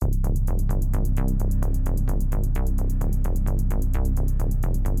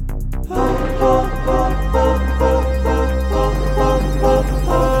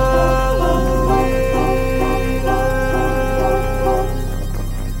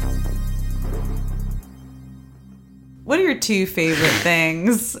What are your two favorite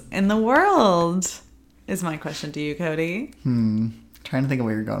things in the world? Is my question to you, Cody. Trying to think of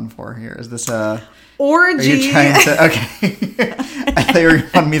what you're going for here. Is this a... Orgy. Are you trying to... Okay. I thought you were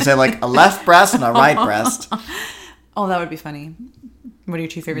wanting me to say like a left breast and a right breast. Oh, that would be funny. What are your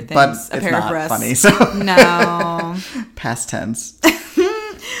two favorite things? But A it's pair not of breasts. funny, so... No. Past tense.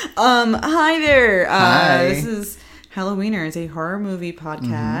 Hi there. Hi. This is Halloweeners, a horror movie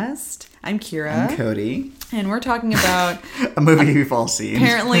podcast. I'm Kira. I'm Cody. And we're talking about... A movie we've all seen.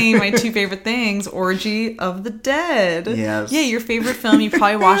 Apparently, my two favorite things, Orgy of the Dead. Yes. Yeah, your favorite film. You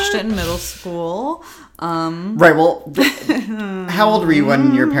probably watched it in middle school. Right, well, how old were you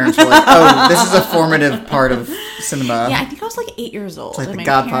when your parents were like, oh, this is a formative part of cinema? Yeah, I think I was like 8 years old. It's like and The my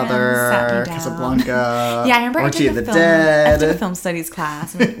Godfather, parents sat me down. Casablanca, Yeah, I remember Orgy of the I Dead. took a film studies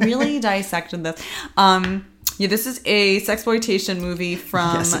class and really dissected this. Yeah, this is a sexploitation movie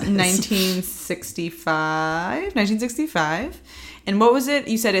from Yes, it is. 1965. And what was it?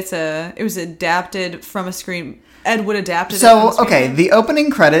 You said it was adapted from a screen. Ed Wood adapted it So, from a okay, screenplay? the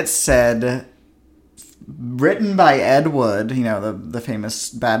opening credits said, written by Ed Wood, you know, the famous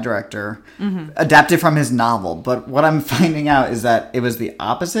bad director, adapted from his novel. But what I'm finding out is that it was the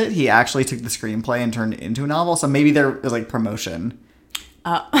opposite. He actually took the screenplay and turned it into a novel. So maybe there was like promotion.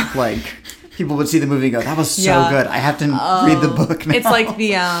 Like, people would see the movie and go, that was so good. I have to read the book now. It's like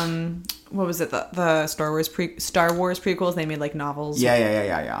the what was it? The Star Wars prequels. They made like novels.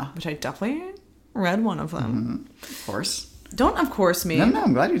 Yeah. Which I definitely read one of them. Of course. Don't of course me. No,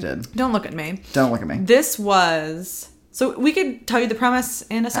 I'm glad you did. Don't look at me. Don't look at me. This was so we could tell you the premise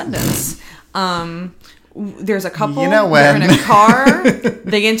in a sentence. There's a couple. You know They're in when. a car.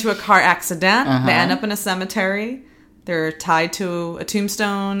 They get into a car accident. They end up in a cemetery. They're tied to a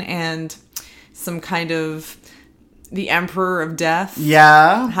tombstone and some kind of the Emperor of Death.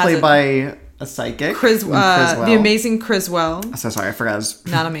 Yeah, Has played it- by a psychic. Criswell. The amazing Criswell. So sorry, I forgot his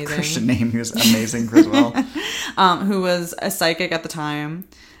Not amazing. Christian name. He was Amazing Criswell. Who was a psychic at the time.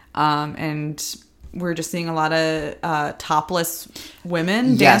 And we're just seeing a lot of topless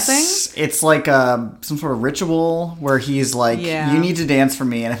women dancing. Yes, it's like some sort of ritual where he's like, Yeah. you need to dance for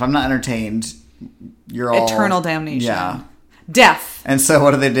me, and if I'm not entertained, you're all... Eternal damnation. Yeah. Death. And so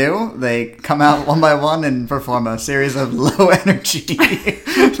what do? They come out one by one and perform a series of low-energy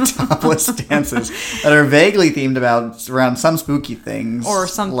topless dances that are vaguely themed around some spooky things. Or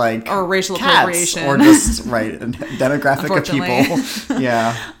some like or racial cats, appropriation. or just, right, a demographic of Unfortunately. people.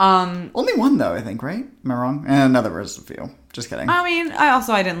 Yeah. Only one, though, I think, right? Am I wrong? And another was a few. Just kidding. I mean,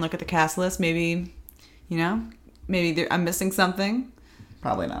 I didn't look at the cast list. Maybe, maybe I'm missing something.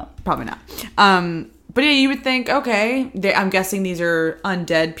 Probably not. Probably not. But yeah, you would think, okay, I'm guessing these are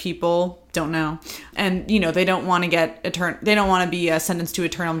undead people. Don't know. And, they don't want to they don't want to be sentenced to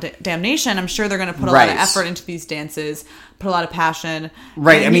eternal damnation. I'm sure they're going to put a lot of effort into these dances, put a lot of passion.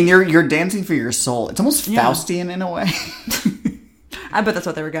 Right. And I mean, you're dancing for your soul. It's almost Faustian in a way. I bet that's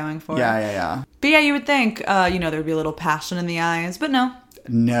what they were going for. Yeah. But yeah, you would think, there would be a little passion in the eyes, but no.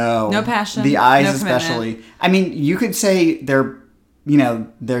 No passion. The eyes, no especially. I mean, you could say they're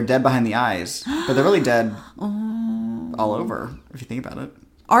dead behind the eyes, but they're really dead all over, if you think about it.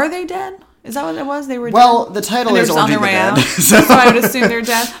 Are they dead? Is that what it was? They were Well, dead? the title And they're is just on Orgy their of the way Dead. out. So I would assume they're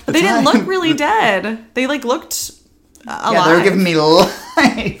dead. But they didn't look time- really dead. They looked alive. Yeah, they were giving me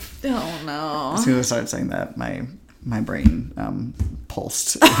life. Oh no. As soon as I started saying that, my brain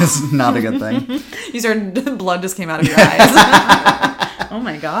pulsed. It's not a good thing. Blood just came out of your eyes. Oh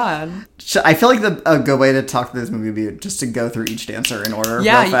my god. I feel like a good way to talk through this movie would be just to go through each dancer in order real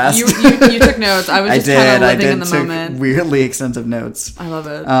Yeah, fast. you took notes. I was just kind of living in the took moment. weirdly extensive notes. I love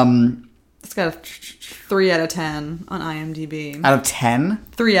it. It's got a 3 out of 10 on IMDb. Out of 10?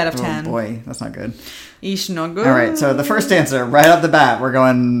 3 out of 10. Oh boy, that's not good. Ish no good. All right, so the first answer, right off the bat, we're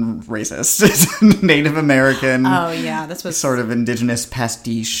going racist. Native American. Oh yeah, this was sort of indigenous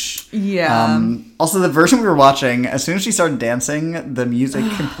pastiche. Yeah. Also, the version we were watching, as soon as she started dancing, the music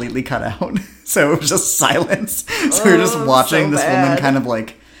completely cut out. So it was just silence. So we were just watching so this bad. woman kind of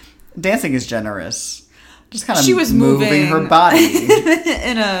like, dancing is generous. Just kind of She was moving her body.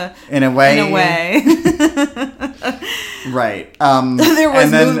 in a way. Right. There was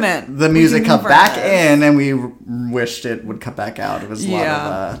and then movement. The music We cut moved back our in, and we wished it would cut back out. It was a lot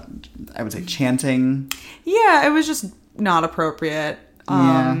Yeah. of, I would say, chanting. Yeah, it was just not appropriate.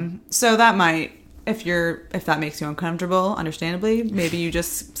 So that might, if that makes you uncomfortable, understandably, maybe you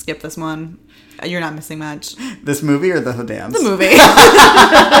just skip this one. You're not missing much. This movie or the dance? The movie.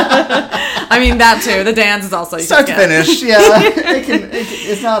 I mean, that too. The dance is also... Start to finish, yeah.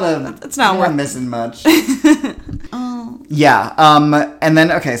 It's not not worth worth- missing much. Yeah, and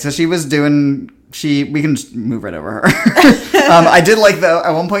then, okay, so she was doing we can just move right over her. I did like, though,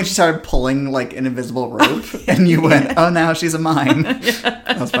 at one point she started pulling like an invisible rope, and you went, oh, now she's a mime.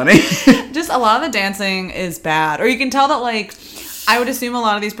 That's funny. Just a lot of the dancing is bad. Or you can tell that, like, I would assume a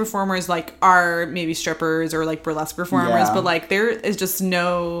lot of these performers, like, are maybe strippers or, like, burlesque performers, but, like, there is just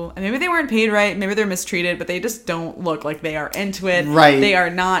no... Maybe they weren't paid right, maybe they're mistreated, but they just don't look like they are into it. Right. They are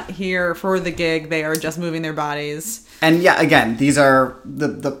not here for the gig. They are just moving their bodies. And, yeah, again, these are...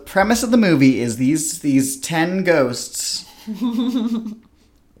 The premise of the movie is these 10 ghosts...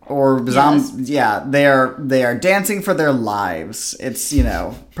 or zombies, yes. They are dancing for their lives. It's,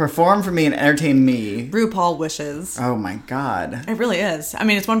 perform for me and entertain me. RuPaul wishes. Oh my god. It really is. I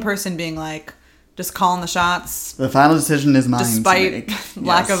mean, it's one person being like, just calling the shots. The final decision is mine. Despite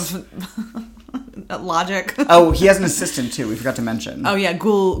lack of logic. Oh, he has an assistant too. We forgot to mention. Oh yeah,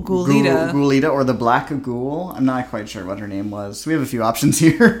 Ghoulita. Ghoulita, or the Black Ghoul. I'm not quite sure what her name was. We have a few options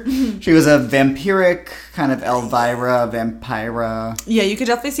here. She was a vampiric kind of Elvira, vampira. Yeah, you could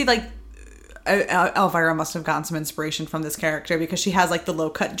definitely see like Elvira must have gotten some inspiration from this character because she has like the low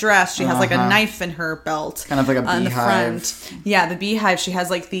cut dress. She has like a knife in her belt, kind of like a beehive. On the front. Yeah, the beehive. She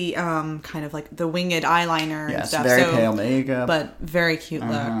has like the kind of like the winged eyeliner. Yes, and stuff. Very pale makeup, but very cute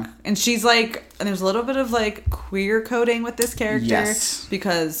look. And she's like, and there's a little bit of like queer coding with this character, yes,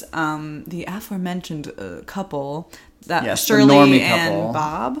 because the aforementioned couple that yes, Shirley and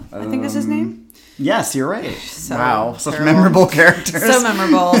Bob, I think is his name. Yes, you're right. So wow, such memorable characters. So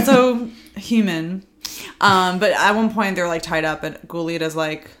memorable. So human. But at one point they're like tied up and Ghoulita's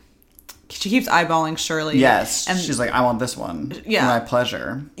like, she keeps eyeballing Shirley. Yes. And she's like, I want this one. Yeah. For my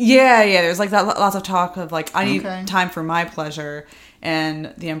pleasure. Yeah. There's like that lots of talk of like, I need time for my pleasure.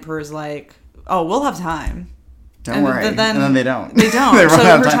 And the Emperor's like, oh, we'll have time. Don't worry. And then they don't. They don't. They so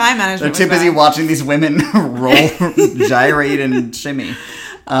her time management. They're too busy watching these women roll, gyrate, and shimmy.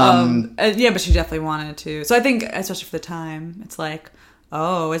 Yeah, but she definitely wanted to. So I think, especially for the time, it's like,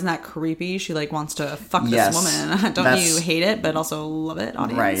 oh, isn't that creepy? She like wants to fuck this woman. Don't you hate it, but also love it,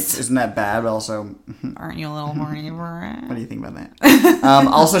 audience? Right. Isn't that bad, but also... Aren't you a little horny for it? What do you think about that?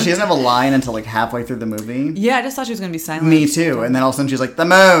 Also, she doesn't have a line until like halfway through the movie. Yeah, I just thought she was going to be silent. Me too. And then all of a sudden she's like, the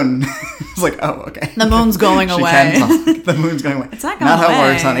moon! It's like, oh, okay. The moon's going away. Can talk. The moon's going away. It's not going away. Not how it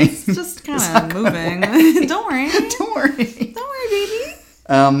works, honey. It's just kind of moving. Don't worry. Don't worry. Don't worry, baby.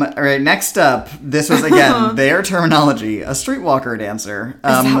 All right, next up, this was, again, their terminology, a streetwalker dancer. Is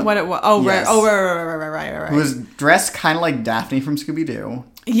that what it was? Oh, yes. right. Oh, right. Who was dressed kind of like Daphne from Scooby-Doo.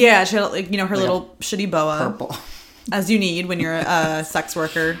 Yeah, she had, like, her like little shitty boa. Purple. As you need when you're a sex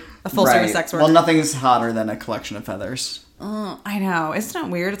worker, a full-service sex worker. Well, nothing's hotter than a collection of feathers. I know. Isn't it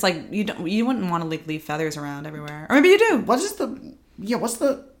weird? It's like, you wouldn't want to like leave feathers around everywhere. Or maybe you do. What's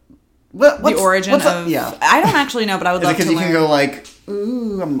the origin of... Yeah. I don't actually know, but I would love to learn. Because you can go like,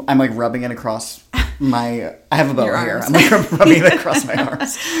 ooh, I'm like rubbing it across my... I have a bow here. Arms. I'm like rubbing it across my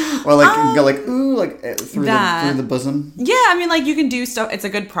arms. Or like, go like, ooh, like through the bosom. Yeah, I mean, like you can do stuff. It's a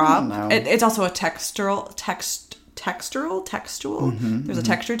good prop. I don't know. It's also a textual. There's a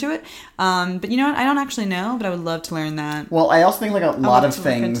texture to it. But you know what? I don't actually know, but I would love to learn that. Well, I also think like a lot of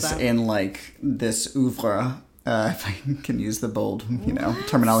things in like this oeuvre... if I can use the bold,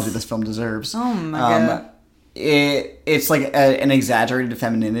 terminology this film deserves. Oh my god! It's like an exaggerated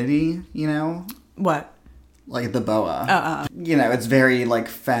femininity, What? Like the boa. It's very like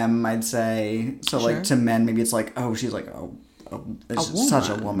femme, I'd say. So like to men, maybe it's like, oh, she's like, it's such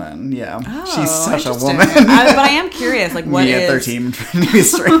a woman. Yeah, she's such a woman. But I am curious, like what me at 13 trying to be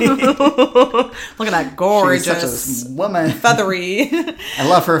straight. Look at that gorgeous she's such a woman, feathery. I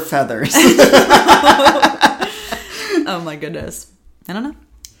love her feathers. Oh my goodness. I don't know.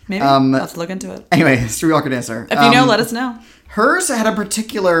 Maybe. I'll have to look into it. Anyway, streetwalker dancer. If you know, let us know. Hers had a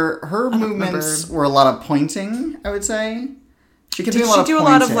particular... Her movements were a lot of pointing, I would say. She could do a lot of pointing. Did she do a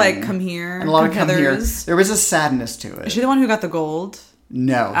lot of, like, come here? And a lot of come here. There was a sadness to it. Is she the one who got the gold?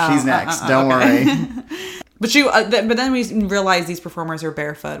 No, she's next. Don't worry. But but then we realized these performers are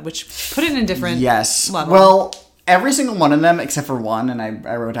barefoot, which put it in a different level. Well... Every single one of them, except for one, and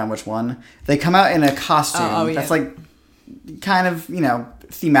I wrote down which one, they come out in a costume that's like kind of,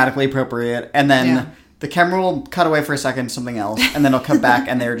 thematically appropriate. And then the camera will cut away for a second, something else, and then it'll cut back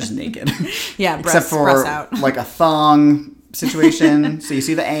and they're just naked. Yeah, except for out. Like a thong situation. So you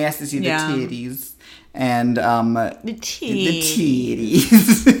see the ass, you see the titties. And the titties.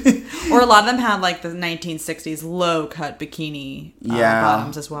 Or a lot of them had like the 1960s low cut bikini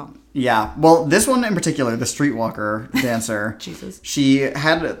bottoms as well. Yeah. Well, this one in particular, the streetwalker dancer, Jesus, she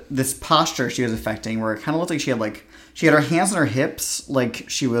had this posture she was affecting where it kind of looked like she had her hands on her hips, like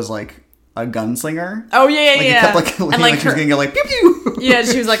she was like a gunslinger. Oh yeah, Like, yeah. it kept, like, And like she was gonna go like pew pew. Yeah,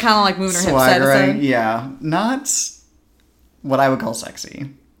 she was like kind of like moving her hips side to Swaggering. side. Yeah, not what I would call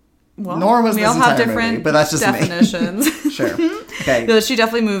sexy. Well, Nor was we this all have entire different movie, but that's just me. definitions. Sure. Okay. No, she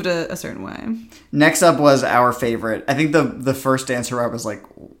definitely moved a certain way. Next up was our favorite. I think the first dancer I was like,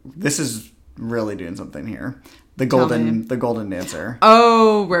 this is really doing something here. The golden dancer.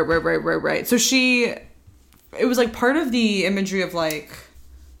 Oh, right. So it was like part of the imagery of like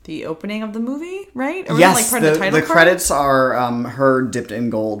the opening of the movie, right? Or was Yes, it like part of the title the card? credits are her dipped in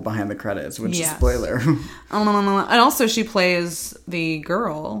gold behind the credits, which is Yes. spoiler. And also she plays the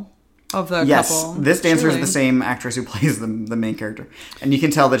girl of the Yes, couple. this dancer Truly. is the same actress who plays the main character, and you can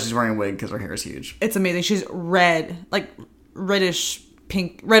tell that she's wearing a wig because her hair is huge. It's amazing. She's red, like reddish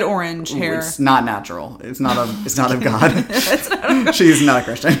pink, red orange hair. It's not natural. It's not of God. She's not a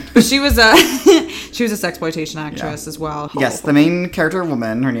Christian. She was a sexploitation actress as well. Yes, the main character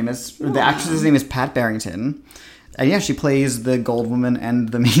woman. The actress's name is Pat Barrington. And yeah, she plays the gold woman and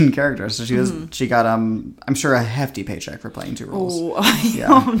the main character. So she got I'm sure a hefty paycheck for playing two roles. Oh, I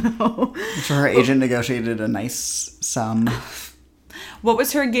don't know. I'm sure her agent negotiated a nice sum. What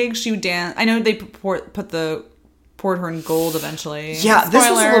was her gig? She danced. I know they poured her in gold eventually. Yeah, this was a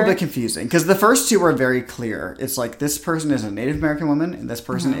Spoiler. little bit confusing because the first two were very clear. It's like this person is a Native American woman and this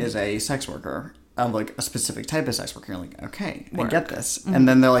person is a sex worker. Of like a specific type of sex worker. You're like, okay, I get this. And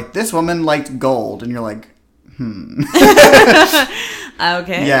then they're like, this woman liked gold, and you're like,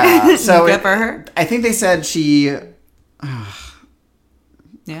 Okay. yeah. So Good for her. I think they said she.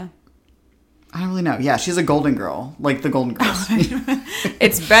 Yeah. I don't really know. Yeah, she's a golden girl, like the Golden Girls.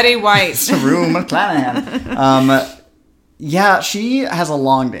 It's Betty White. Rue McClanahan. Yeah, she has a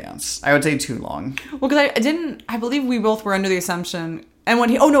long dance. I would say too long. Well, because I believe we both were under the assumption. And when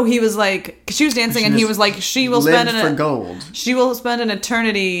he was like, 'cause she was dancing and he was like, she will spend for gold. She will spend an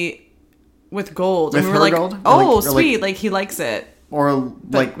eternity with gold. With And we were her like, gold? Or oh, like- or sweet. like- Like he likes it. Or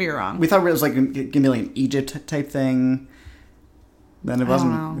like we were wrong. We thought it was like gonna be like an Egypt type thing. Then it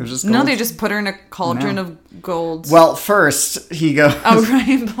wasn't. I don't know. It was just gold. No, they just put her in a cauldron of gold. Well, first he goes. Oh,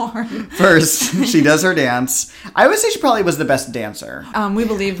 right, Lauren. First, she does her dance. I would say she probably was the best dancer. We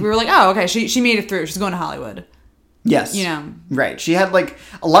were like, oh, okay, she made it through. She's going to Hollywood. Yes. You know. Right. She had like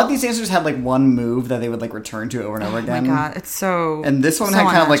a lot of these dancers had like one move that they would like return to over and over again. Oh my god, it's so. And this one so had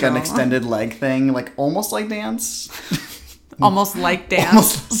kind of like an unnatural. extended leg thing, like almost like dance. Almost like dance.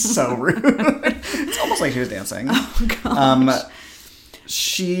 Almost so rude. It's almost like she was dancing. Oh god. So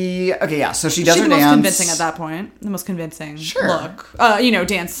she does She's her the dance. most convincing at that point. The most convincing Sure. look.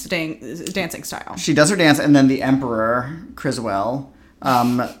 Dancing style. She does her dance, and then the Emperor Criswell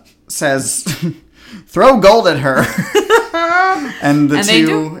says, "Throw gold at her." And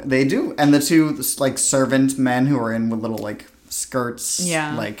they do, and the two like servant men who are in with little like skirts.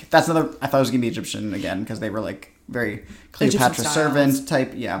 Yeah. Like that's another. I thought it was gonna be Egyptian again because they were like very Cleopatra styles. servant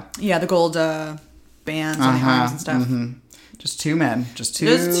type. Yeah. Yeah, the gold bands on the arms and stuff. Just two men. Just two.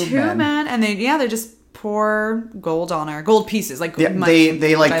 There's two men, and they just pour gold on her, gold pieces, like Yeah, money,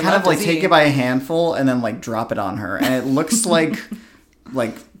 they like that I kind love of like to take see. it by a handful and then like drop it on her, and it looks like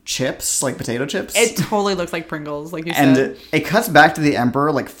chips, like potato chips. It totally looks like Pringles, like you And said. it cuts back to the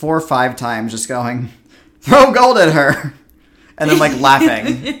Emperor like 4 or 5 times, just going, "Throw gold at her," and then like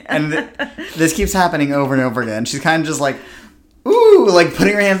laughing. Yeah. And this keeps happening over and over again. She's kind of just like, ooh, like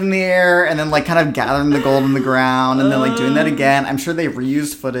putting her hands in the air, and then like kind of gathering the gold in the ground, and then like doing that again. I'm sure they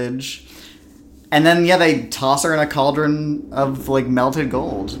reused footage. And then they toss her in a cauldron of like melted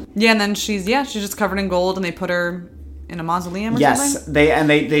gold. Yeah, and then she's just covered in gold, and they put her in a mausoleum or Yes, something.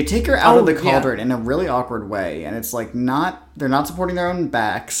 they take her out of the yeah. cauldron in a really awkward way, and it's like they're not supporting their own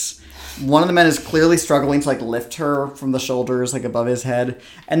backs. One of the men is clearly struggling to like lift her from the shoulders, like above his head.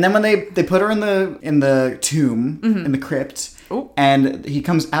 And then when they put her in the tomb, in the crypt, and he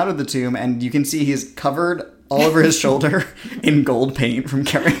comes out of the tomb, and you can see he's covered all over his shoulder in gold paint from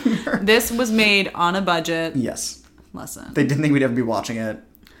carrying her. This was made on a budget. Yes, Listen, they didn't think we'd ever be watching it.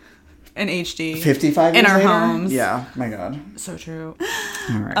 in HD. 55 in years our later? homes. Yeah, my God. So true.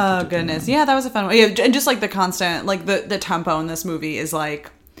 All right. Oh goodness, yeah, that was a fun one. Yeah, and just like the constant, like the tempo in this movie is like,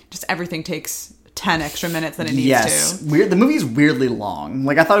 just everything takes 10 extra minutes than it needs to. Weird. The movie's weirdly long.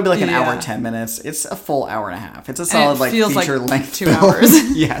 Like I thought it'd be like an Yeah. hour, 10 minutes. It's a full hour and a half. It's a And solid it like feels like feature length 2 film.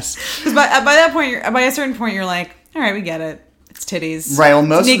 hours. Yes. Because by that point, by a certain point, you're like, all right, we get it. It's titties. Right. Well,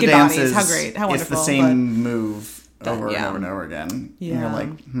 most It's of the naked dances, bodies. How great. How wonderful. it's the same move over and yeah. over and over again. And Yeah. you're like,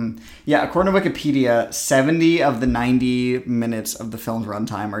 Yeah. According to Wikipedia, 70 of the 90 minutes of the film's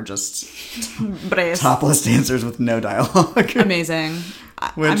runtime are just But it's topless dancers with no dialogue. amazing.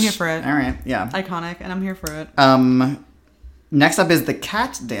 I'm here for it. All right. Yeah. Iconic, and I'm here for it. Next up is the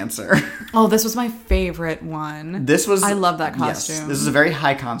cat dancer. Oh, this was my favorite one. I love that costume. Yes, this is a very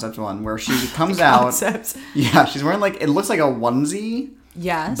high concept one where she comes out. Concept. Yeah, she's wearing like, it looks like a onesie.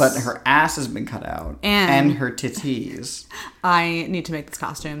 Yes. But her ass has been cut out. And her titties. I need to make this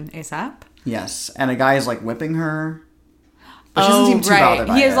costume ASAP. Yes. And a guy is like whipping her. But she doesn't seem too bothered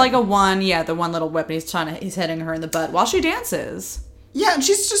by He has it. like the one little whip, and he's hitting her in the butt while she dances. Yeah, and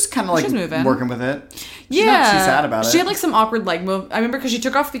she's just kind of like working with it. She's not too sad about it. She had like some awkward leg move. I remember because she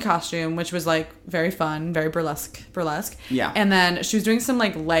took off the costume, which was like very fun, very burlesque. Yeah. And then she was doing some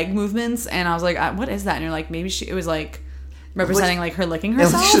like leg movements, and I was like, what is that? And you're like, maybe it was like representing like her licking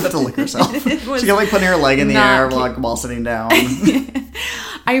herself. She had to lick herself. She kept like putting her leg in the air while sitting down.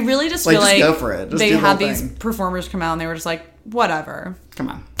 I really just feel like go for it. They had these performers come out and they were just like, whatever. Come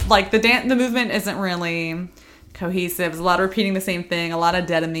on. Like the movement isn't really cohesive. There's a lot of repeating the same thing, a lot of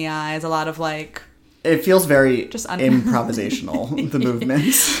dead in the eyes, a lot of like... It feels very just improvisational, the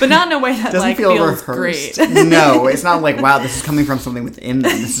movements. But not in a way that doesn't like feel feels rehearsed. great. No, it's not like, wow, this is coming from something within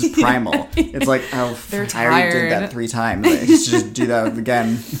them. This is primal. It's like, oh, they're I already did that 3 times. I should just do that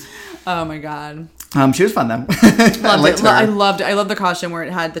again. Oh my god. She was fun though. I loved the costume where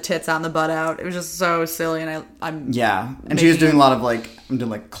it had the tits out and the butt out. It was just so silly, and I'm she was doing a lot of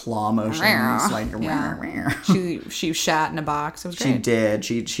like claw motions, like she shat in a box. It was great. She did.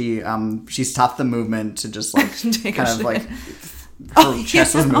 She stopped the movement to just like take kind a of shit. like her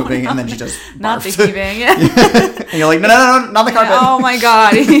chest was moving, and then she just not the barfed. heaving. And you're like, no, not the carpet. Oh my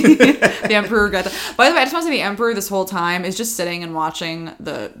god, the Emperor got that. By the way, I just want to say the Emperor this whole time is just sitting and watching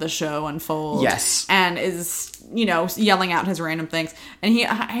the show unfold. Yes, and is yelling out his random things, and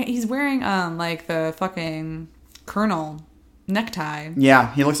he's wearing like the fucking Colonel necktie.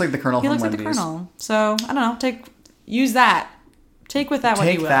 Yeah, he looks like the Colonel. He looks like the Colonel. So I don't know. Use that. Take with that what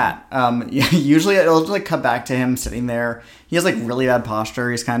you will. Take that. Usually it'll like cut back to him sitting there. He has like really bad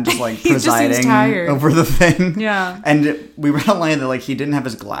posture. He's kind of just like presiding over the thing. Yeah. And we read online that like he didn't have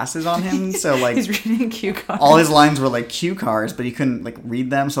his glasses on him, so like he's reading cue cards. All his lines were like cue cards, but he couldn't like read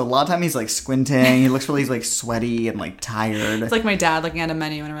them. So a lot of time he's like squinting. He looks really like sweaty and like tired. It's like my dad looking at a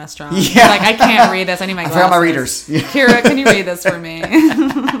menu in a restaurant. Yeah. He's like, I can't read this. I need my glasses. I forgot my readers. Kira, can you read this for me?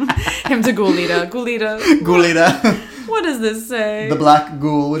 Him to Gulita. What does this say? The black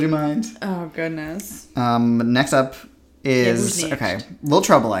ghoul, would you mind? Oh, goodness. Next up is, a little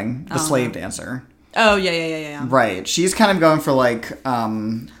troubling, the slave dancer. Oh, yeah. Right. She's kind of going for like,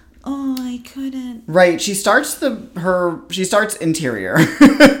 oh, I couldn't. Right. She starts interior.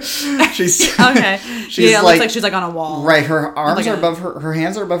 She's okay. She's it looks like she's like on a wall. Right. Her arms are above her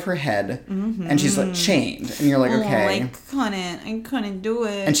hands are above her head, and she's like chained. And you're like, okay. I couldn't do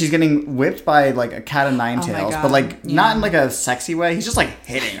it. And she's getting whipped by like a cat of nine tails, but like not in like a sexy way. He's just like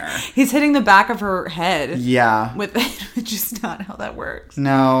hitting her. He's hitting the back of her head. Yeah. Which is not how that works.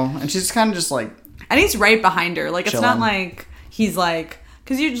 No. And she's kind of just like. And he's right behind her. Like, chilling. It's not like he's like.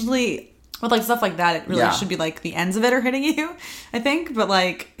 Because usually with like stuff like that, it really should be like the ends of it are hitting you, I think. But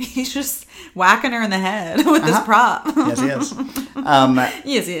like he's just whacking her in the head with this prop. Yes, he is.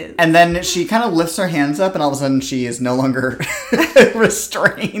 Yes, he is. And then she kind of lifts her hands up, and all of a sudden she is no longer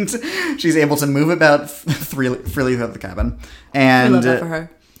restrained. She's able to move about freely throughout the cabin. And I love that for her.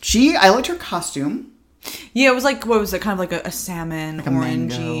 I liked her costume. Yeah, it was like, what was it? Kind of like a salmon, like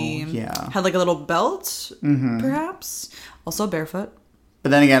orangey. Mango, yeah. Had like a little belt, perhaps. Also barefoot. But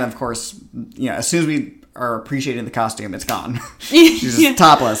then again, of course, as soon as we are appreciating the costume, it's gone. She's just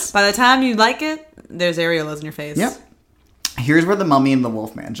topless. By the time you like it, there's areolas in your face. Yep. Here's where the mummy and the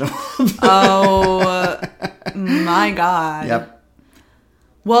Wolfman show up. Oh, my God. Yep.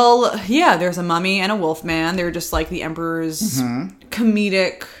 Well, yeah, there's a mummy and a Wolfman. They're just like the Emperor's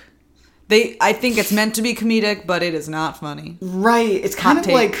comedic. I think it's meant to be comedic, but it is not funny. Right. It's kind of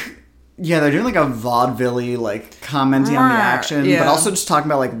like... Yeah, they're doing like a vaudeville-y, like commenting on the action, but also just talking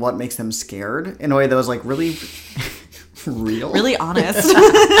about like what makes them scared in a way that was like really real, really honest.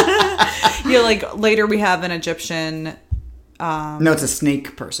 Like later we have an Egyptian. No, it's a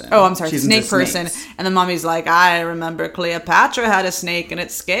snake person. Oh, I'm sorry, She's snake person, snakes. and the mummy's like, I remember Cleopatra had a snake and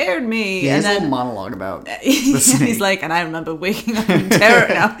it scared me. Yeah, and then a little monologue about the snake. He's like, and I remember waking up in terror.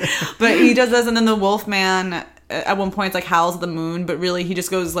 No, but he does this, and then the Wolfman at one point like howls at the moon, but really he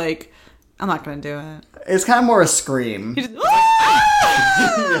just goes like. I'm not going to do it. It's kind of more a scream. Just, right,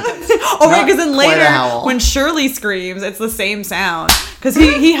 because then later, when Shirley screams, it's the same sound. Because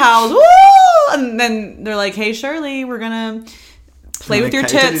he howls, woo! And then they're like, hey, Shirley, we're going to play with your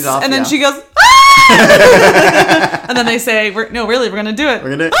tits. Off, and then she goes, ah! And then they say, no, really, we're going to do it.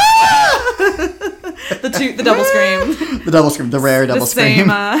 We're going to the double scream. The double scream, the rare double scream.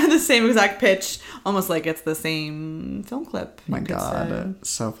 The same exact pitch. Almost like it's the same film clip. My you could say. God,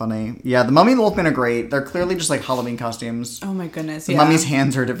 so funny. Yeah, the Mummy and the Wolfman are great. They're clearly just like Halloween costumes. Oh my goodness, The yeah. Mummy's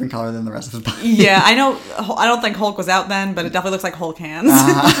hands are a different color than the rest of his body. Yeah, I know. I don't think Hulk was out then, but it definitely looks like Hulk hands.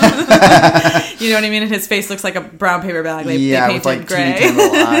 You know what I mean? And his face looks like a brown paper bag. They painted with like gray. teeny tiny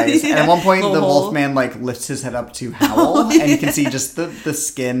little eyes. And at one point, Little the hole. Wolfman like lifts his head up to howl, and you can see just the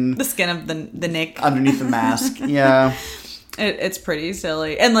skin The skin of the Nick. underneath the mask. Yeah. It's pretty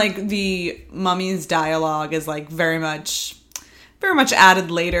silly, and like the Mummy's dialogue is like very much added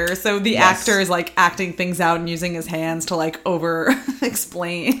later. So the actor is like acting things out and using his hands to like over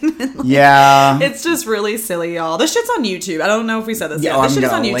explain. Yeah. It's just really silly, y'all. This shit's on YouTube. I don't know if we said this yet. I'm This shit is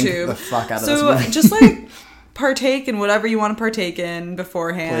gonna on link YouTube. the fuck out of so this movie. just like partake in whatever you want to partake in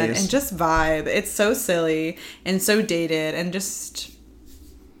beforehand, Please. and just vibe. It's so silly and so dated, and just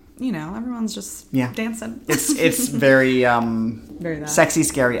everyone's just dancing. It's very Very that. sexy,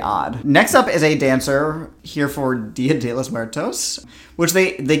 scary, odd. Next up is a dancer here for Dia de los Muertos, which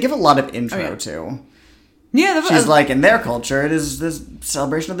they give a lot of intro to. Yeah, She's like, in their culture, it is this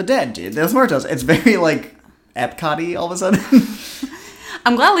celebration of the dead, Dia de los Muertos. It's very like Epcot-y all of a sudden.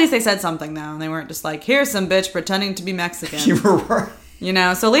 I'm glad at least they said something though, and they weren't just like, here's some bitch pretending to be Mexican. You were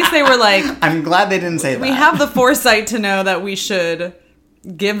right. So at least they were like, I'm glad they didn't say that. we have the foresight to know that we should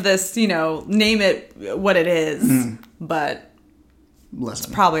give this, name it what it is, but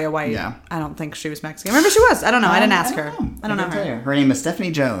Listen, probably a white. Yeah. I don't think she was Mexican. Remember, she was. I don't know. I didn't ask her. I don't know can tell her. you. Her name is Stephanie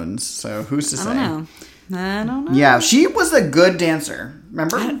Jones, so who's to say? I don't know. Yeah, she was a good dancer.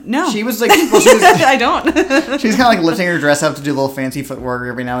 Remember? No. She was like, well, she was, I don't. she was kind of like lifting her dress up to do a little fancy footwork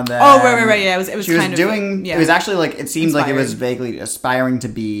every now and then. Oh, right. Yeah, it was She was kind doing. of. Yeah. It was actually like it seemed like it was Inspired. vaguely aspiring to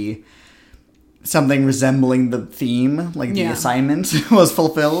be something resembling the theme, like the assignment was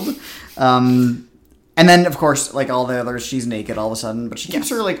fulfilled. And then, of course, like all the others, she's naked all of a sudden, but she keeps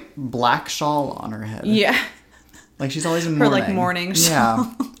her like black shawl on her head. Yeah. Like she's always in Her, mourning. like, mourning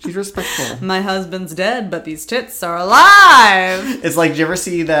Yeah, she's respectful. My husband's dead, but these tits are alive. It's like, do you ever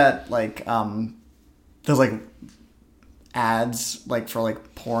see that like those like ads like for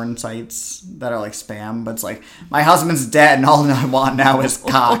like porn sites that are like spam, but it's like, my husband's dead and all I want now is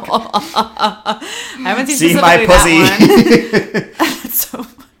cock. I haven't seen See my specifically that one. pussy. That's so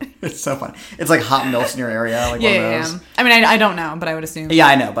funny. It's so fun. It's like hot milfs in your area, like one of Yeah. those. I mean, I don't know, but I would assume. Yeah,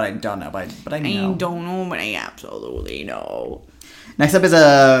 I know, but I don't know, but I know. I don't know, but I absolutely know. Next up is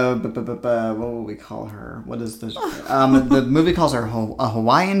what will we call her? What is this? The movie calls her a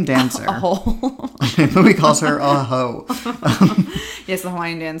Hawaiian dancer. A hole. The movie calls her a hoe. Yes, the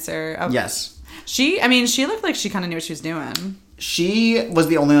Hawaiian dancer. Oh. Yes. She looked like she kind of knew what she was doing. She was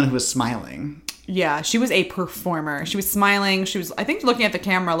the only one who was smiling. Yeah, she was a performer. She was smiling. She was, I think, looking at the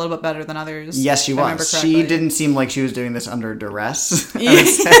camera a little bit better than others. Yes, she if I remember was. correctly. She didn't seem like she was doing this under duress.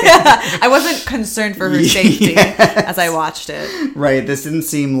 I wasn't concerned for her safety as I watched it. Right. This didn't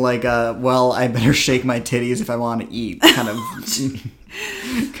seem like a, well, I better shake my titties if I want to eat kind of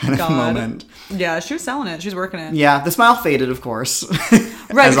moment. Yeah, she was selling it. She was working it. Yeah, the smile faded, of course.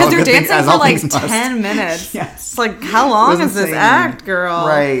 Right, As all because they're good things- dancing as for all like things must. 10 minutes. Yes. It's like, how long It was is this insane. act, girl?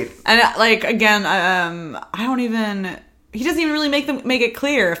 Right. And like, again, I don't even, he doesn't even really make it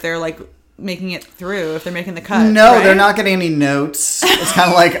clear if they're like making it through, if they're making the cut. No, right? they're not getting any notes. It's kind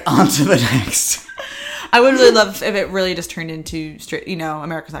of like, on to the next. I would really love if it really just turned into straight,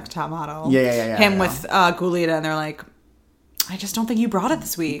 America's Next Top Model. Yeah. Him with Gulita, and they're like, I just don't think you brought it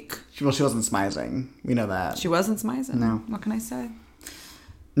this week. Well, she wasn't smizing. We know that. She wasn't smizing. No. What can I say?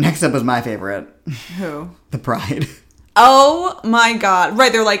 Next up was my favorite. Who? The Pride. Oh my god.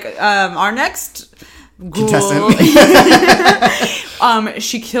 Right, they're like, our next ghoul. Contestant.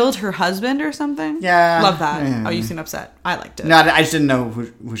 She killed her husband or something? Yeah. Love that. Yeah. Oh, you seem upset. I liked it. No, I just didn't know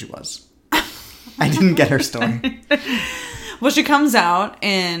who she was. I didn't get her story. Well, she comes out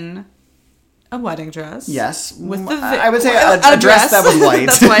in a wedding dress. Yes. With the I would say a dress that was white.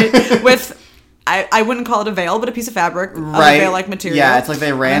 That's white. With, I wouldn't call it a veil, but a piece of fabric. Right. Of a veil-like material. Yeah, it's like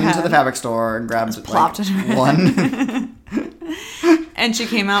they ran on her into the head. fabric store and grabbed plopped like, in her head. one. And she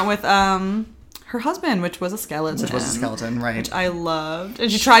came out with her husband, which was a skeleton. Which was a skeleton, right. Which I loved. And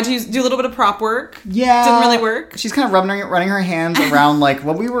she tried to do a little bit of prop work. Yeah. Didn't really work. She's kind of running her hands around like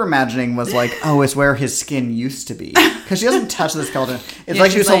what we were imagining was like, oh, it's where his skin used to be. Because she doesn't touch the skeleton. It's Yeah,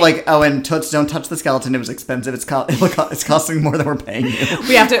 like she was she's told like, oh, and Toots, don't touch the skeleton. It was expensive. It's costing more than we're paying you.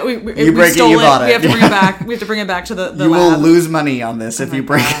 We have to. We You break it, stole you bought We have to it. bring it back. We have to bring it back to the You will lab. lose money on this if my you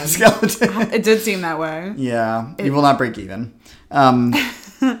break God. a skeleton. It did seem that way. Yeah, you will not break even.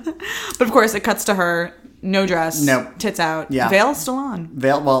 But of course, it cuts to her. No dress. Nope. Tits out. Yeah. Veil still on.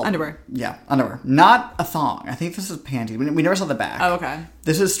 Veil, well, Underwear. Yeah, underwear. Not a thong. I think this is panties. We never saw the back. Oh, okay.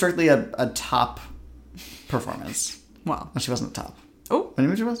 This is strictly a top performance. Well. Well, she wasn't the top. Oh. What do you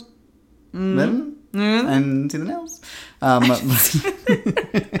mean she was? And see the nails.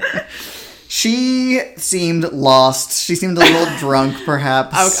 She seemed lost. She seemed a little drunk,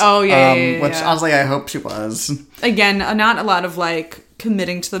 perhaps. Oh, yeah. Which, honestly, I hope she was. Again, not a lot of, like,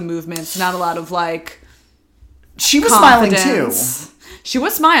 committing to the movements. Not a lot of, like, she was smiling, too. She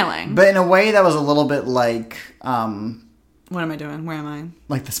was smiling. But in a way that was a little bit like... what am I doing? Where am I?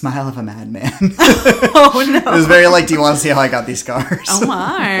 Like the smile of a madman. Oh, no. It was very like, do you want to see how I got these scars? Oh,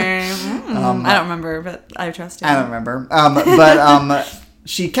 my. I don't remember, but I trust you. I don't remember. But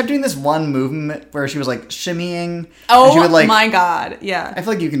she kept doing this one movement where she was like shimmying. Oh, she would, like, my God. Yeah. I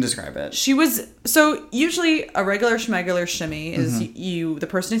feel like you can describe it. She was... So, usually a regular schmegular shimmy is the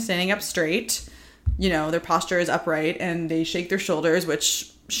person is standing up straight. You know, their posture is upright and they shake their shoulders,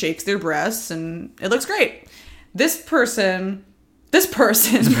 which shakes their breasts, and it looks great. This person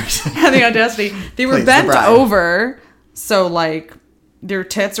had the audacity. They were bent over, so like their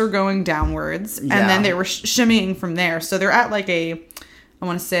tits are going downwards, and then they were shimmying from there. So they're at like I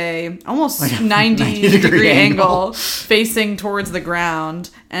want to say almost like 90 degree angle facing towards the ground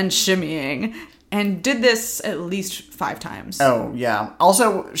and shimmying. And did this at least 5 times. Oh, yeah.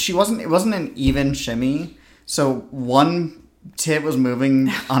 Also, it wasn't an even shimmy. So one tit was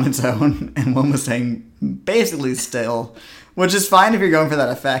moving on its own and one was staying basically still. Which is fine if you're going for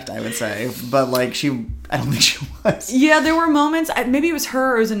that effect, I would say. But, like, I don't think she was. Yeah, there were moments, maybe it was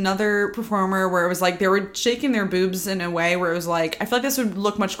her or it was another performer, where it was like they were shaking their boobs in a way where it was like, I feel like this would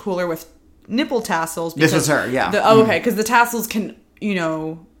look much cooler with nipple tassels. This was her, yeah. Okay, because the tassels can, you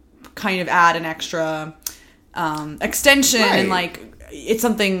know... kind of add an extra extension, and like it's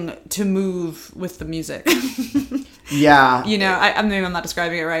something to move with the music. Yeah, you know, I'm not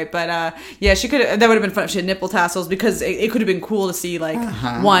describing it right, but yeah, she could. That would have been fun if she had nipple tassels, because it could have been cool to see like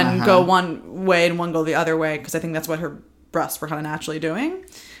one go one way and one go the other way, because I think that's what her breasts were kind of naturally doing.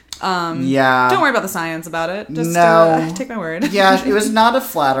 Yeah. Don't worry about the science about it. Just take my word. Yeah, it was not a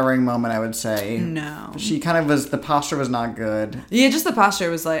flattering moment, I would say. No. She kind of was, the posture was not good. Yeah, just the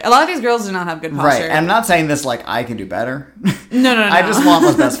posture was like, a lot of these girls do not have good posture. Right, and I'm not saying this like I can do better. No. I just want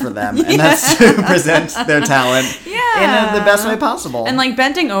what's best for them, and that's to present their talent in the best way possible. And like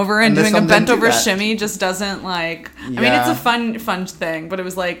bending over and doing a bent over shimmy just doesn't like, I mean, it's a fun thing, but it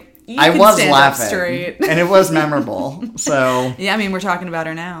was like, I was laughing, and it was memorable. So yeah, I mean, we're talking about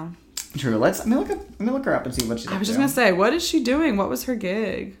her now. True. Let me look her up and see what she's up to. I was just gonna say, what is she doing? What was her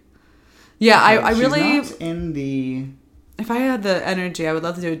gig? Yeah, I really. She's not in the. If I had the energy, I would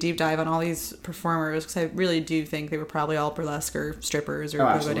love to do a deep dive on all these performers, because I really do think they were probably all burlesque or strippers or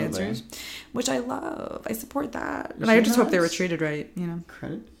go-go dancers, which I love. I support that, and I just hope they were treated right. You know,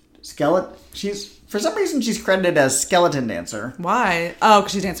 credit. For some reason, she's credited as skeleton dancer. Why? Oh,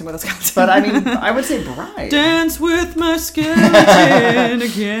 because she's dancing with a skeleton. But I mean, I would say bride. Dance with my skeleton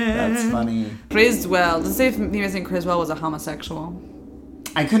again. That's funny. Criswell. Does it say if the Amazing Criswell was a homosexual?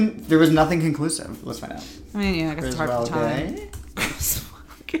 There was nothing conclusive. Let's find out. I mean, yeah, I guess Criswell it's hard for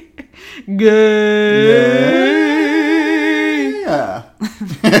time. Gay. Yeah.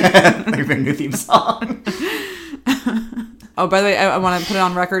 Maybe a new theme song. Oh, by the way, I want to put it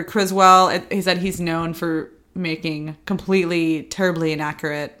on record. Criswell, he said he's known for making completely, terribly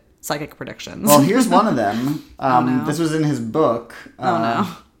inaccurate psychic predictions. Well, here's one of them. This was in his book.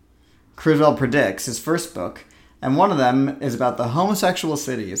 Criswell Predicts, his first book. And one of them is about the homosexual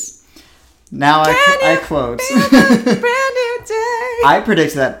cities. Now I quote. Brand new day. I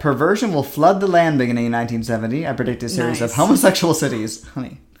predict that perversion will flood the land beginning in 1970. I predict a series of homosexual cities.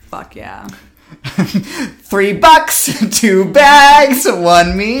 Honey. Fuck yeah. $3, 2 bags,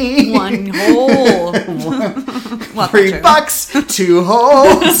 1 me. 1 hole. $3, 2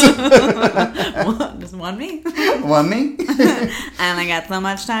 holes. Just 1 me. 1 me. I only got so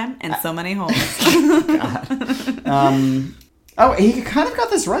much time and so many holes. God. He kind of got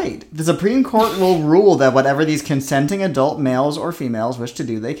this right. The Supreme Court will rule that whatever these consenting adult males or females wish to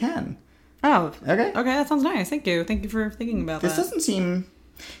do, they can. Oh. Okay. Okay, that sounds nice. Thank you. Thank you for thinking about that. This doesn't seem...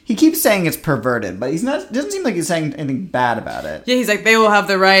 He keeps saying it's perverted, but he's not. Doesn't seem like he's saying anything bad about it. Yeah, he's like, they will have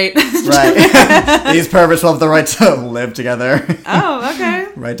the right. Right. These perverts will have the right to live together. Oh, okay.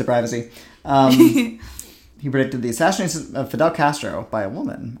 Right to privacy. He predicted the assassination of Fidel Castro by a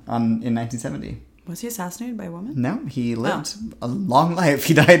woman in 1970. Was he assassinated by a woman? No, he lived a long life.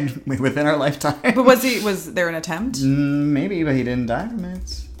 He died within our lifetime. But was there an attempt? Maybe, but he didn't die from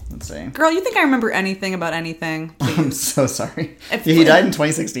it. Let's see. Girl, you think I remember anything about anything? I'm so sorry. He died in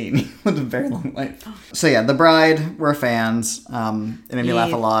 2016. He lived a very long life. So yeah, The Bride, we're fans. It made me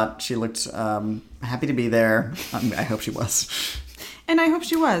laugh a lot. She looked happy to be there. I hope she was. And I hope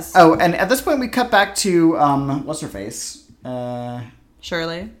she was. Oh, and at this point we cut back to what's her face?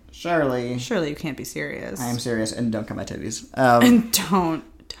 Shirley. Shirley. Surely you can't be serious. I am serious, and don't cut my titties. And don't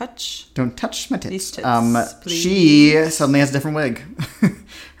touch my tits. These tits, please. She suddenly has a different wig.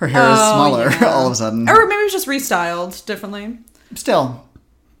 Her hair is smaller all of a sudden. Or maybe it was just restyled differently. Still,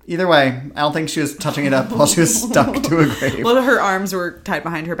 either way, I don't think she was touching it up while she was stuck to a grave. Well, her arms were tied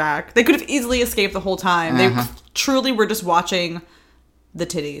behind her back. They could have easily escaped the whole time. They truly were just watching the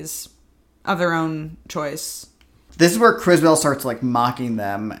titties of their own choice. This is where Criswell starts like mocking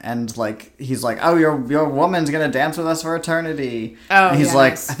them, and like he's like, "Oh, your woman's gonna dance with us for eternity." Oh, and he's yeah,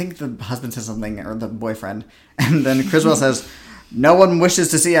 like, nice. I think the husband says something, or the boyfriend, and then Criswell says, "No one wishes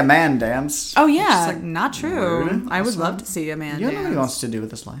to see a man dance." Oh yeah, Which is, like, not true. rude. I would love to see a man You don't know what he dance. wants to do with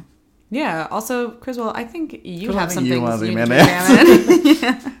his life. Yeah. Also, Criswell, I think you Criswell, I have think some you things wanna be you man need to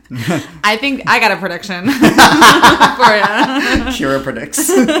examine. Yeah. I think I got a prediction for you. Kira predicts.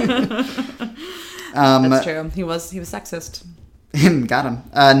 That's true. He was sexist. Got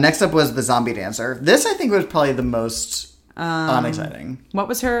him. Next up was the zombie dancer. This I think was probably the most unexciting. What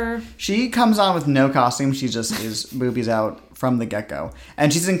was her? She comes on with no costume. She just is boobies out from the get-go.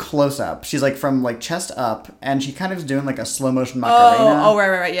 And she's in close-up. She's like from like chest up, and she kind of is doing like a slow motion Macarena. Oh,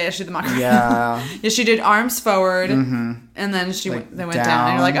 right. Yeah, she did the Macarena. Yeah. Yeah, she did arms forward, and then they went down.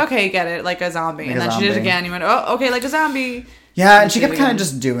 And you're like, okay, get it, like a zombie. Like and a then she did it zombie. again. You went, oh, okay, like a zombie. Yeah, and she kept kind of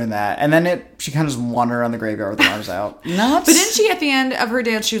just doing that. And then she kind of just wandered around the graveyard with her arms out. Nuts. But didn't she, at the end of her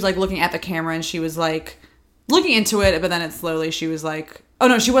dance, she was like looking at the camera, and she was like looking into it, but then it slowly, she was like, oh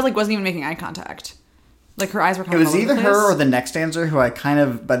no, she was like wasn't even making eye contact. Like her eyes were kind It of was all over either the her place. or the next dancer, who I kind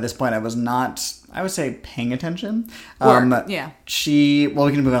of, by this point, I was not, I would say, paying attention. Yeah. We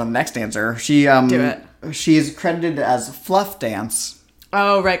can move on to the next dancer. She, Do it. She's credited as Fluff Dance.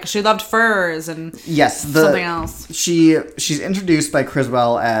 Oh, right, because she loved furs and Yes. something else. She's introduced by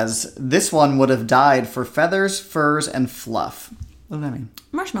Criswell as, this one would have died for feathers, furs, and fluff. What does that mean?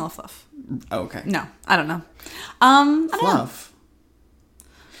 Marshmallow fluff. Oh, okay. No, I don't know. I don't know. Fluff.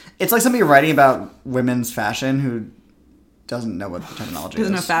 It's like somebody writing about women's fashion who doesn't know what the terminology There's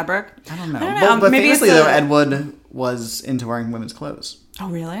is. no fabric. I don't know. I don't know. But Maybe famously, it's though, a- Ed Wood was into wearing women's clothes. Oh,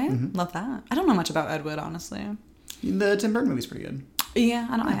 really? Mm-hmm. Love that. I don't know much about Ed Wood, honestly. The Tim Burton movie's pretty good. Yeah,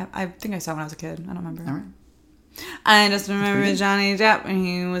 I don't. I think I saw it when I was a kid. I don't remember. All right. I just remember Johnny Depp when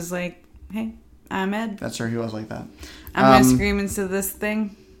he was like, "Hey, I'm Ed. That's sure he was like that. I'm gonna scream into this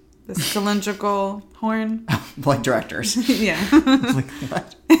thing, this cylindrical horn." Like directors. Yeah. Like,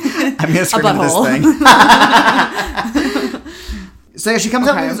 what? I'm gonna scream into this butthole. thing. So she comes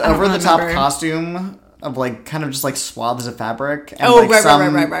out Okay, with this I don't over the top remember. costume of like kind of just like swaths of fabric. And Oh, like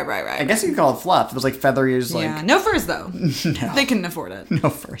right. I guess you could call it fluff. It was like feathery, just like Yeah. No furs though. no. They couldn't afford it. No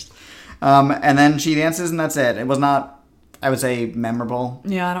first. And then she dances, and that's it. It was not, I would say, memorable.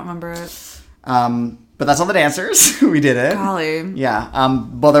 Yeah, I don't remember it. But that's all the dancers. We did it. Golly. Yeah.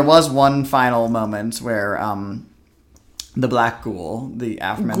 Well, there was one final moment where the black ghoul, the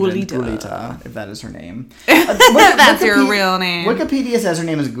aforementioned Gulita, if that is her name. That's your real name. Wikipedia says her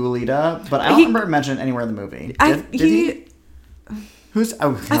name is Gulita, but I don't remember it mentioned anywhere in the movie. Did he? Who's?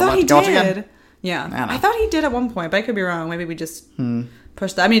 Oh, I thought he watch did. again? Yeah, I don't know. I thought he did at one point, but I could be wrong. Maybe we just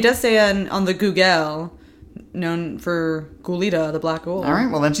pushed that. I mean, it does say on the Google, known for Gulita, the black ghoul. All right,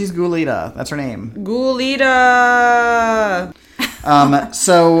 well then she's Gulita. That's her name. Gulita.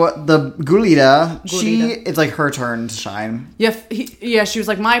 So the Gulita, it's like her turn to shine. Yeah, she was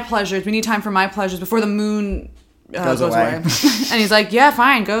like, my pleasures. We need time for my pleasures before the moon goes away. And he's like, yeah,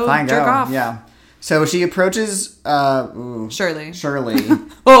 fine, go jerk off. Yeah. So she approaches Shirley.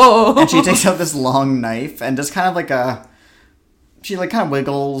 Oh. And she takes out this long knife and just kind of like she like kind of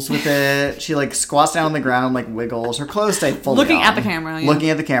wiggles with it. She like squats down on the ground, like wiggles. Her clothes stay fully Looking on. at the camera, yeah. Looking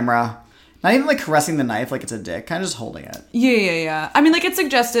at the camera. Not even like caressing the knife like it's a dick. Kind of just holding it. Yeah. I mean, like, it's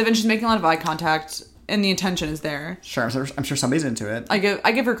suggestive, and she's making a lot of eye contact, and the intention is there. Sure, I'm sure somebody's into it. I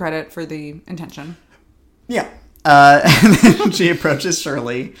give her credit for the intention. Yeah. And then she approaches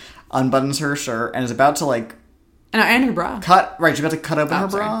Shirley, unbuttons her shirt, and is about to like And her bra. she's about to cut open her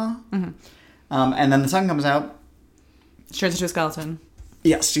bra. Mm-hmm. And then the sun comes out. She turns into a skeleton.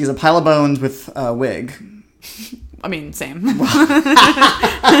 Yes, she's a pile of bones with a wig. I mean, same.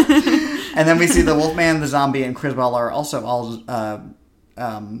 And then we see the Wolfman, the zombie, and Criswell are also all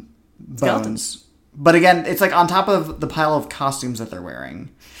bones. Skeletons. But again, it's like on top of the pile of costumes that they're wearing.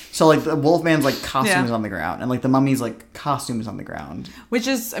 So like the Wolfman's like costume is on the ground, and like the mummy's like costume is on the ground. Which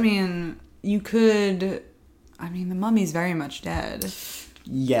is, I mean, the mummy's very much dead.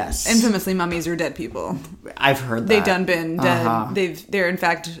 Yes. Infamously, mummies are dead people. I've heard that. They've done been dead. Uh-huh. They're in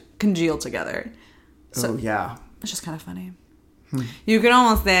fact congealed together. So yeah. it's just kind of funny. You can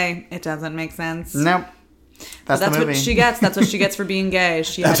almost say it doesn't make sense. Nope. That's the movie. What she gets. That's what she gets for being gay.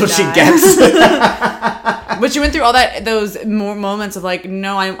 That's what she gets. But she went through all those moments of like,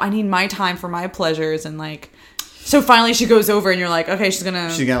 no, I need my time for my pleasures, and like, so finally she goes over and you're like, okay, she's gonna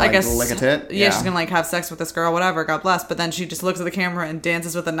like, I guess, lick a tit? Yeah, she's gonna like have sex with this girl, whatever, God bless. But then she just looks at the camera and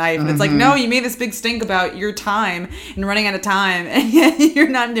dances with a knife. And it's like, no, you made this big stink about your time and running out of time, and yet you're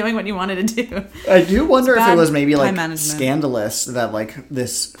not doing what you wanted to do. I do wonder if it was maybe like management. Scandalous that like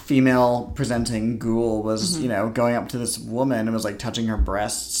this female presenting ghoul was, you know, going up to this woman and was like touching her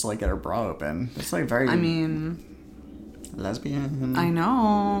breasts to like get her bra open. It's like very lesbian. I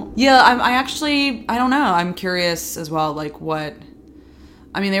know. Yeah, I don't know. I'm curious as well, like what...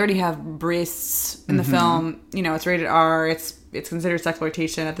 I mean, they already have breasts in the film. You know, it's rated R. It's considered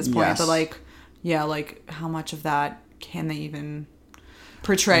sexploitation at this point. Yes. But like, yeah, like how much of that can they even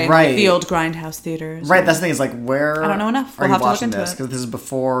portray in like, the old grindhouse theaters? Right, that's the thing. Is like, where... I don't know enough. We'll have to look watching into this? it. Because this is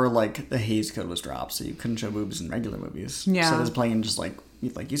before like the Hays Code was dropped, so you couldn't show boobs in regular movies. Yeah. So this is playing just like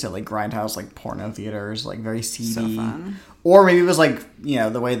you said, like grindhouse, like porno theaters, like very seedy. So fun. Or maybe it was like, you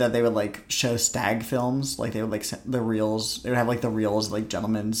know, the way that they would like show stag films, like they would like the reels. They would have like the reels, like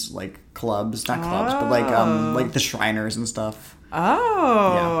gentlemen's like clubs, not clubs, but like the Shriners and stuff.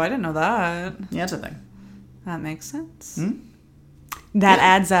 Oh, Yeah. I didn't know that. Yeah, it's a thing. That makes sense. That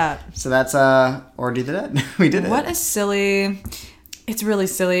adds up. So that's Orgy the Dead. We did it. What a silly... It's really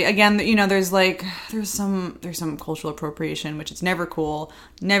silly. Again, you know, there's some cultural appropriation, which is never cool,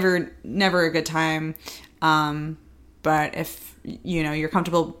 never a good time. But if you know you're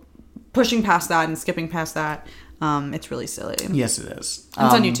comfortable pushing past that and skipping past that, it's really silly. Yes, it is. It's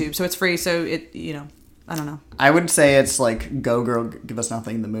on YouTube, so it's free. So it, you know, I don't know. I would say it's like Go Girl, Give Us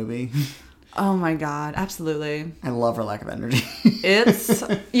Nothing, the movie. Oh my god, absolutely. I love her lack of energy. It's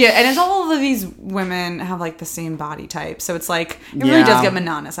and it's all of these women have like the same body type, so it's like it really does get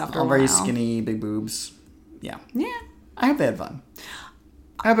monotonous after a while. Very skinny, big boobs. Yeah. Yeah. I hope they had fun.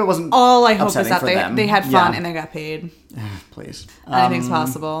 I hope it wasn't. All I hope is upsetting that for they them. had fun and they got paid. Please. Anything's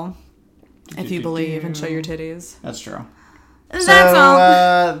possible if you believe and show your titties. That's true. That's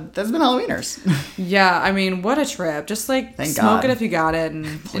all. That's been Halloweeners. Yeah, I mean, what a trip. Just like Thank smoke God. it if you got it and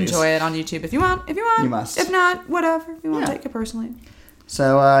enjoy it on YouTube if you want. If you want. You must. If not, whatever. If you want to Yeah. take it personally.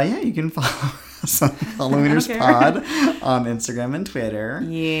 So, you can follow us on Halloweeners care. Pod on Instagram and Twitter.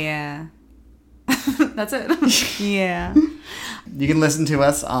 Yeah. That's it. Yeah. You can listen to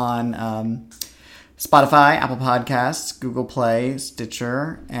us on Spotify, Apple Podcasts, Google Play,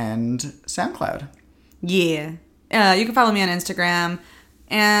 Stitcher, and SoundCloud. Yeah. You can follow me on Instagram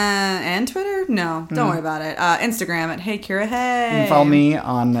and Twitter. No, don't worry about it. Instagram at Hey Kira Hey. You can follow me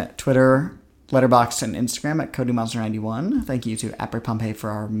on Twitter, Letterboxd, and Instagram at CodyMonster91. Thank you to Apre Pompeii for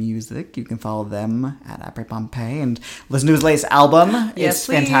our music. You can follow them at Apre Pompeii and listen to his latest album. Yes, it's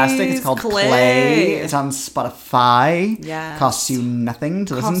fantastic. It's please. called Clay. Play. It's on Spotify. Yes. Costs you nothing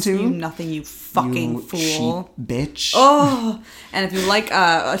to listen Costs to. you nothing, you fucking you fool. Cheap bitch. Oh, and if you like,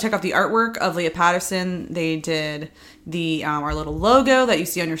 check out the artwork of Leah Patterson. They did the our little logo that you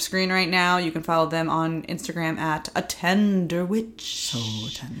see on your screen right now. You can follow them on Instagram at A Tender Witch. So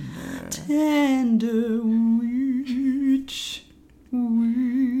tender. Tender Witch.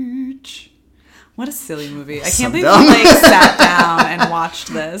 Witch. What a silly movie. I So can't believe dumb. we like sat down and watched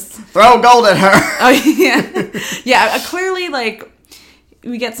this. Throw gold at her. Oh, yeah. Yeah, clearly, like,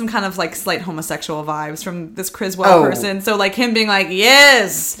 we get some kind of, like, slight homosexual vibes from this Criswell person. So, like, him being like,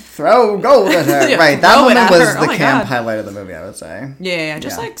 yes! Throw gold at her. Yeah, right, that throw it moment at was her. Oh the my camp God. highlight of the movie, I would say. Yeah,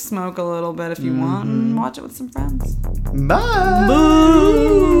 just, like, smoke a little bit if you want and watch it with some friends. Bye.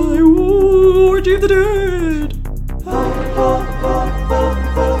 Bye! Orgy of the Dead!